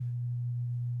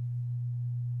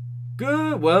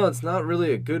Good. Well, it's not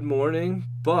really a good morning,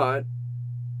 but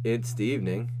it's the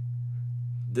evening.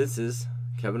 This is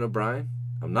Kevin O'Brien.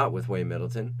 I'm not with Wayne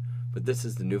Middleton, but this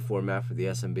is the new format for the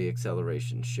SMB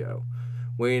Acceleration Show.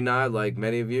 Wayne and I, like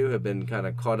many of you, have been kind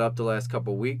of caught up the last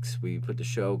couple weeks. We put the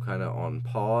show kind of on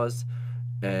pause,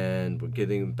 and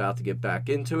we're about to get back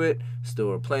into it.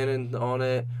 Still are planning on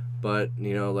it. But,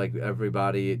 like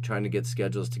everybody, trying to get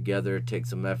schedules together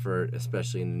takes some effort,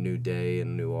 especially in a new day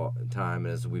and a new time.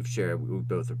 And as we've shared, we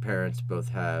both are parents, both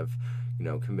have,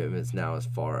 commitments now as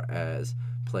far as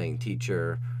playing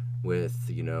teacher with,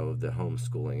 the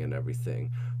homeschooling and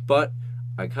everything. But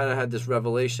I kind of had this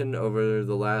revelation over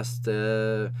the last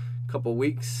couple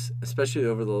weeks, especially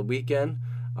over the weekend.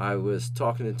 I was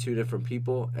talking to two different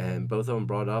people, and both of them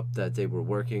brought up that they were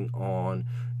working on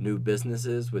new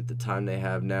businesses with the time they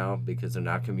have now because they're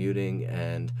not commuting,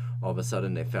 and all of a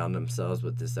sudden they found themselves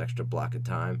with this extra block of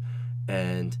time.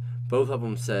 And both of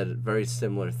them said very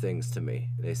similar things to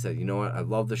me. They said, you know what, I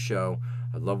love the show.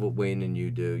 I love what Wayne and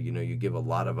you do. You give a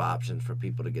lot of options for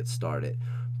people to get started.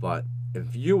 But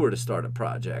if you were to start a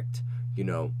project,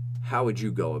 how would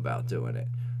you go about doing it?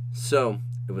 So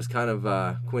it was kind of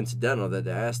coincidental that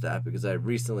they asked that because I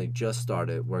recently just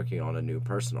started working on a new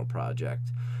personal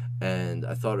project, and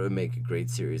I thought it would make a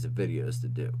great series of videos to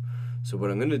do. So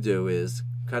what I'm going to do is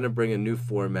kind of bring a new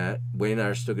format. Wayne and I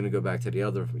are still going to go back to the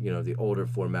other, the older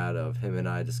format of him and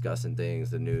I discussing things,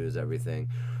 the news, everything.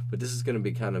 But this is going to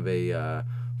be kind of a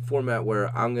format where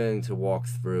I'm going to walk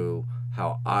through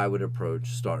how I would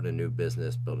approach starting a new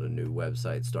business, building a new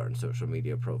website, starting social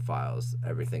media profiles,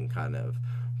 everything kind of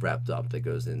wrapped up that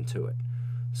goes into it.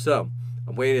 So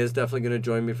Wayne is definitely going to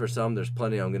join me for some. There's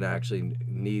plenty I'm going to actually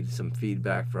need some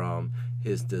feedback from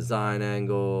his design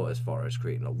angle as far as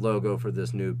creating a logo for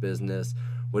this new business.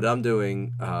 What I'm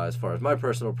doing as far as my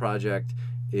personal project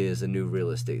is a new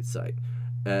real estate site.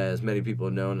 As many people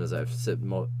know, and as I've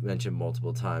mentioned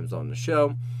multiple times on the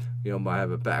show, I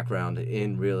have a background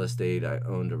in real estate. I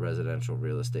owned a residential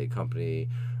real estate company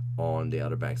on the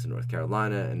Outer Banks of North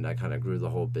Carolina, and I kind of grew the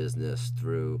whole business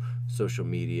through social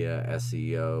media,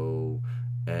 SEO,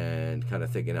 and kind of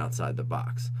thinking outside the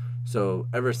box. So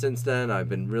ever since then, I've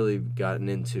been really gotten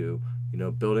into,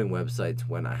 building websites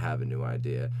when I have a new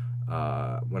idea.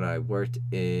 When I worked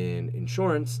in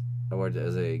insurance, I worked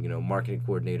as a, marketing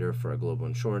coordinator for a global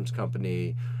insurance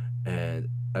company, and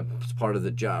part of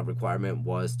the job requirement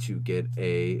was to get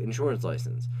a insurance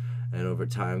license. And over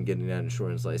time, getting that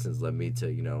insurance license led me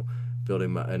to,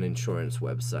 building an insurance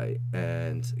website.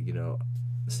 And,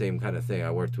 same kind of thing.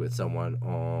 I worked with someone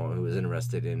who was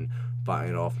interested in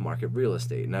buying off-market real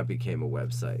estate, and that became a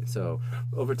website. So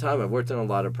over time, I've worked on a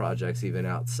lot of projects, even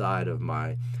outside of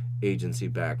my agency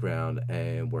background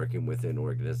and working within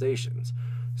organizations.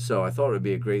 So I thought it would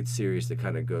be a great series to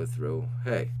kind of go through,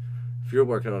 hey, if you're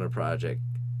working on a project,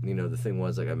 the thing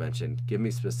was, like I mentioned, give me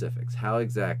specifics. How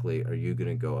exactly are you going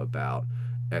to go about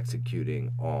executing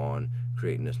on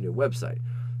creating this new website?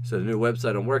 So the new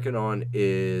website I'm working on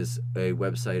is a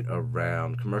website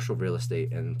around commercial real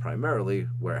estate and primarily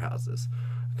warehouses.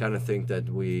 I kind of think that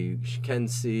we can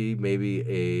see maybe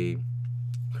a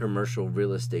commercial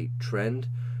real estate trend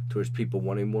towards people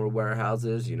wanting more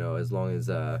warehouses, as long as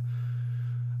I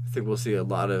think we'll see a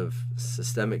lot of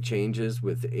systemic changes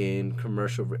within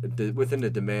within the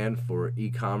demand for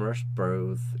e-commerce,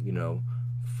 both,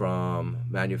 from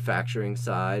manufacturing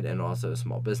side and also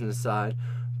small business side.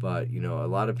 But, a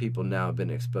lot of people now have been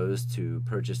exposed to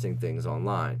purchasing things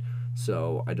online.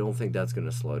 So I don't think that's going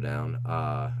to slow down.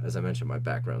 As I mentioned, my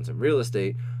background's in real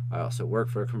estate. I also work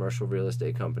for a commercial real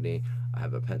estate company. I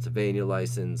have a Pennsylvania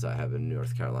license. I have a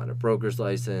North Carolina broker's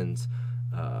license.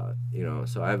 So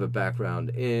I have a background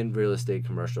in real estate,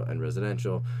 commercial, and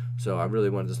residential. So I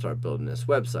really wanted to start building this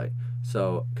website.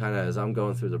 So kind of as I'm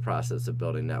going through the process of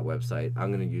building that website,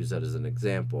 I'm going to use that as an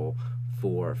example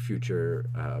for future,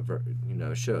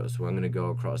 shows. So I'm going to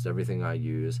go across everything I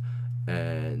use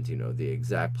and, the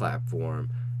exact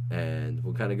platform, and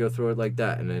we'll kind of go through it like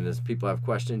that. And then as people have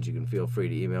questions, you can feel free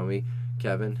to email me,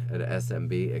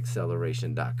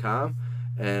 kevin@smbacceleration.com.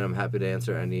 And I'm happy to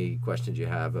answer any questions you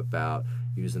have about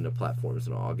using the platforms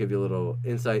and all. I'll give you a little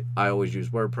insight. I always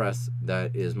use WordPress.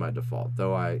 That is my default.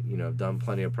 Though I, have done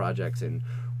plenty of projects in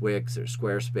Wix or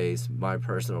Squarespace, my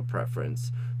personal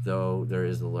preference, though there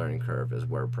is a learning curve, is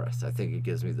WordPress. I think it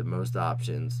gives me the most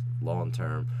options long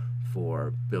term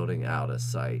for building out a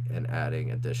site and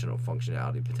adding additional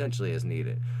functionality potentially as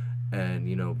needed. And,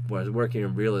 when I was working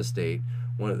in real estate,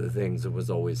 one of the things was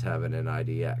always having an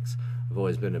IDX. I've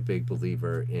always been a big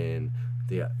believer in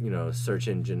the search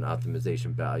engine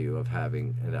optimization value of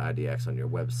having an IDX on your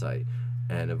website,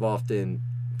 and have often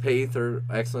pay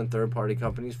excellent third-party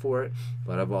companies for it,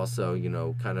 but I've also,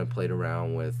 kind of played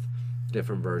around with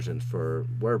different versions for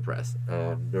WordPress.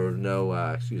 There were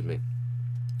no,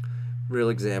 real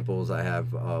examples I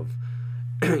have of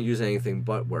using anything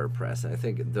but WordPress. And I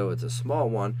think though it's a small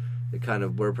one, it kind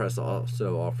of WordPress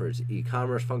also offers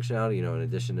e-commerce functionality, in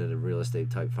addition to the real estate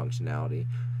type functionality.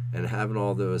 And having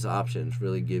all those options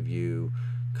really give you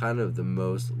kind of the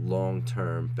most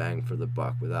long-term bang for the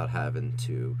buck without having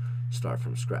to start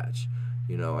from scratch.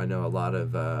 I know a lot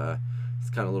of, it's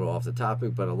kind of a little off the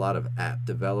topic, but a lot of app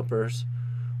developers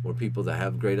or people that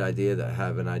have a great idea, that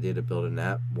have an idea to build an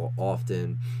app, will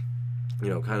often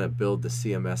kind of build the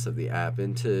CMS of the app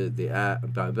into the app,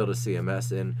 build a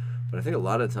CMS in. But I think a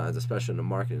lot of times, especially on the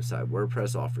marketing side,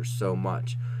 WordPress offers so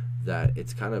much that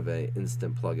it's kind of an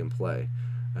instant plug and play.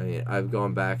 I mean, I've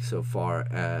gone back so far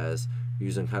as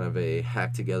using kind of a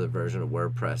hacked together version of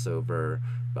WordPress over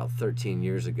about 13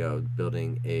 years ago,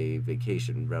 building a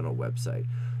vacation rental website.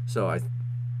 So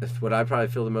it's what I probably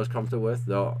feel the most comfortable with,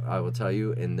 though I will tell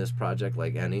you, in this project,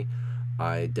 like any,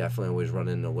 I definitely always run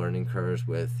into learning curves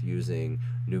with using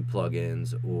new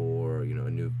plugins or a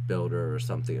new builder or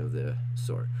something of the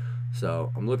sort.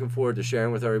 So I'm looking forward to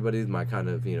sharing with everybody my kind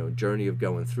of journey of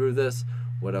going through this,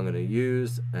 what I'm going to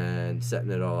use, and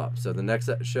setting it all up. So the next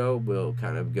show we'll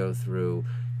kind of go through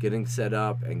getting set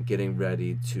up and getting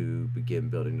ready to begin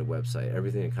building the website.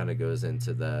 Everything that kind of goes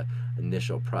into the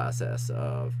initial process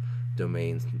of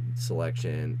domain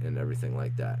selection and everything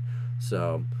like that.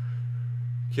 So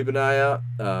keep an eye out.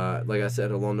 Like I said,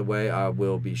 along the way, I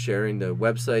will be sharing the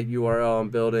website URL I'm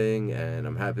building, and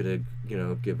I'm happy to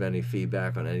give any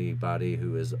feedback on anybody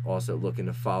who is also looking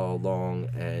to follow along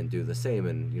and do the same.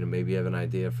 And maybe you have an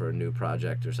idea for a new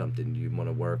project or something you want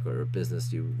to work, or a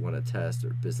business you want to test,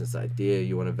 or a business idea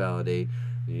you want to validate.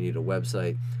 You need a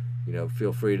website.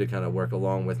 Feel free to kind of work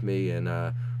along with me, and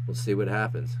we'll see what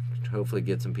happens. Hopefully,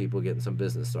 get some people getting some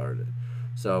business started.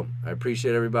 So I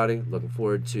appreciate everybody. Looking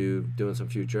forward to doing some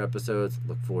future episodes.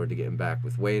 Look forward to getting back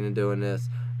with Wayne and doing this.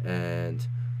 And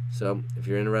so if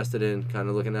you're interested in kind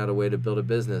of looking at a way to build a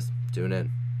business, tune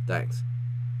in. Thanks.